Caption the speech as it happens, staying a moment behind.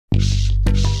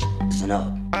Listen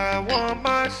up.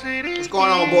 What's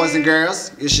going on, boys and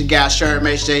girls? It's your guy, Sherm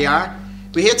HJR.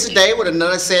 We're here today with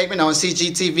another segment on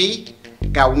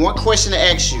CGTV. Got one question to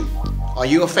ask you. Are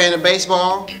you a fan of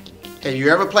baseball? Have you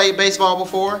ever played baseball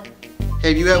before?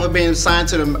 Have you ever been signed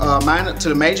to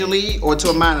the major league or to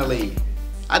a minor league?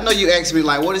 I know you asked me,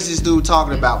 like, what is this dude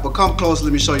talking about? But come close,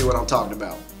 let me show you what I'm talking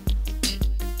about.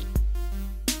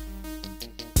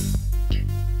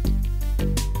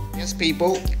 Yes,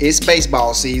 people, it's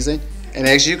baseball season. And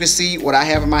as you can see, what I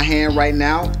have in my hand right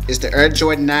now is the Air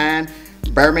Jordan 9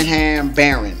 Birmingham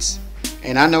Barons.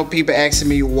 And I know people asking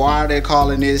me why they're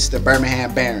calling this the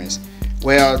Birmingham Barons.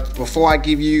 Well, before I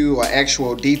give you an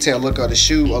actual detailed look of the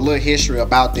shoe, a little history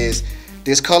about this.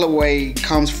 This colorway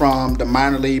comes from the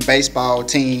minor league baseball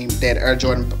team that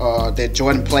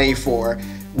Jordan played for,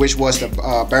 which was the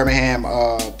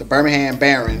Birmingham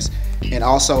Barons, and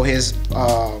also his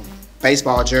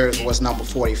baseball jersey was number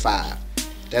 45.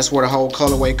 That's where the whole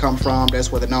colorway come from. That's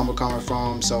where the number coming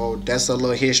from. So that's a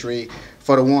little history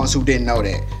for the ones who didn't know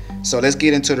that. So let's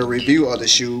get into the review of the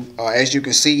shoe. As you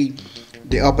can see,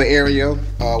 the upper area,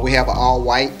 we have an all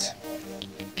white,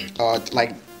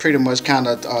 like pretty much kind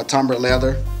of tumbled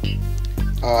leather.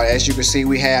 As you can see,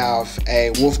 we have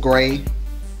a wolf gray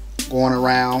going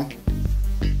around,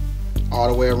 all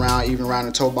the way around, even around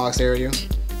the toe box area,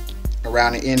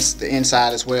 around the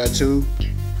inside as well too.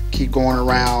 Keep going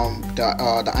around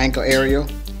the ankle area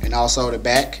and also the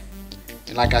back.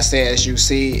 And like I said, as you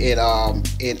see, it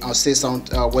sits on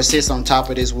what sits on top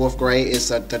of this wolf gray is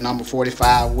the number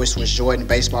 45, which was Jordan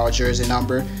baseball jersey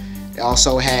number. It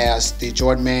also has the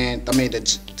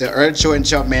the Air Jordan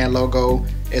Jumpman logo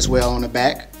as well on the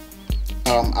back.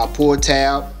 Our pull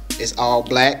tab is all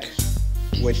black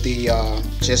with the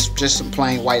just some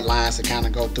plain white lines to kind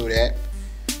of go through that.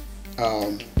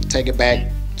 Take it back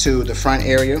to the front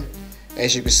area.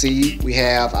 As you can see, we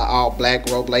have our all black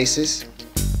rope laces.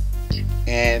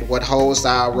 And what holds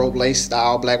our rope laces, the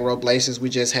all black rope laces, we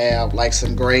just have like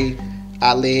some gray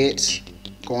eyelids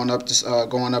going up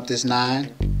this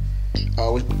 9.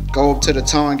 We go up to the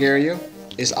tongue area.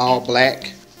 It's all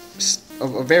black,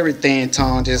 a very thin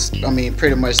tongue.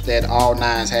 Pretty much that all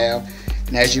 9s have.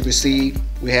 And as you can see,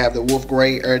 we have the wolf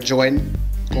gray Air Jordan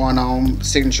going on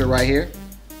signature right here.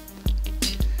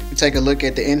 We take a look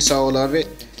at the insole of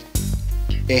it.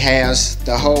 It has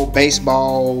the whole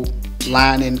baseball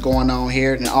lining going on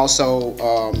here, and also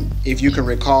if you can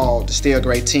recall, the steel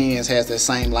gray 10s has the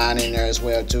same lining in there as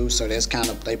well too, so that's kind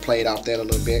of, they played off that a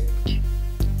little bit.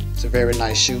 It's a very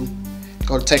nice shoe.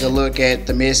 Go take a look at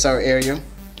the midsole area.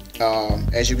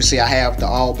 As you can see, I have the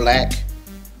all black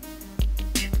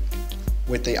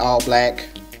with the all black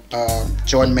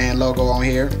Jordan Man logo on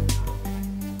here.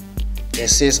 It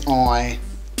sits on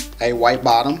a white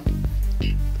bottom,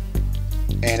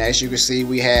 and as you can see,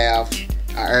 we have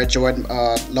our Air Jordan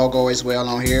logo as well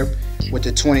on here with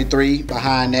the 23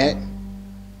 behind that,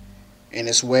 and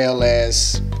as well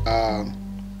as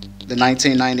the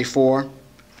 1994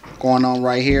 going on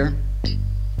right here.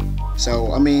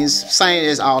 So it's same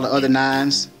as all the other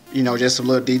 9s, you know, just a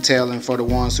little detailing for the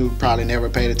ones who probably never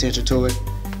paid attention to it.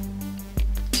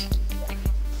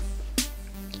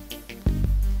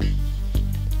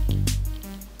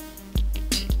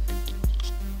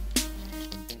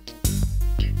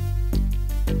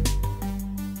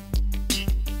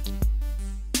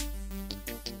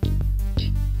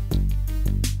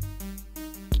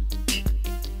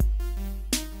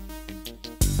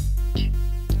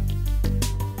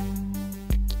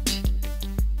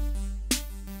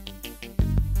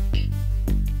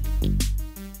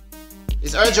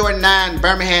 This Air Jordan 9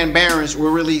 Birmingham Barons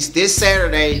will release this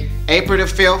Saturday, April the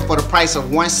 5th for the price of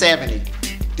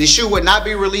 $170. This shoe would not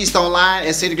be released online at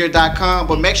citygear.com,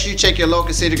 but make sure you check your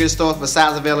local City Gear store for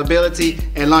size availability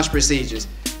and launch procedures.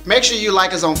 Make sure you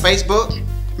like us on Facebook,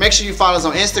 make sure you follow us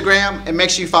on Instagram, and make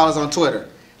sure you follow us on Twitter.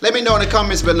 Let me know in the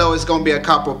comments below. It's going to be a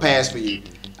couple pass for you.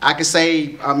 I can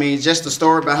say, just the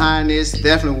story behind this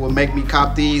definitely will make me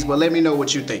cop these, but let me know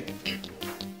what you think.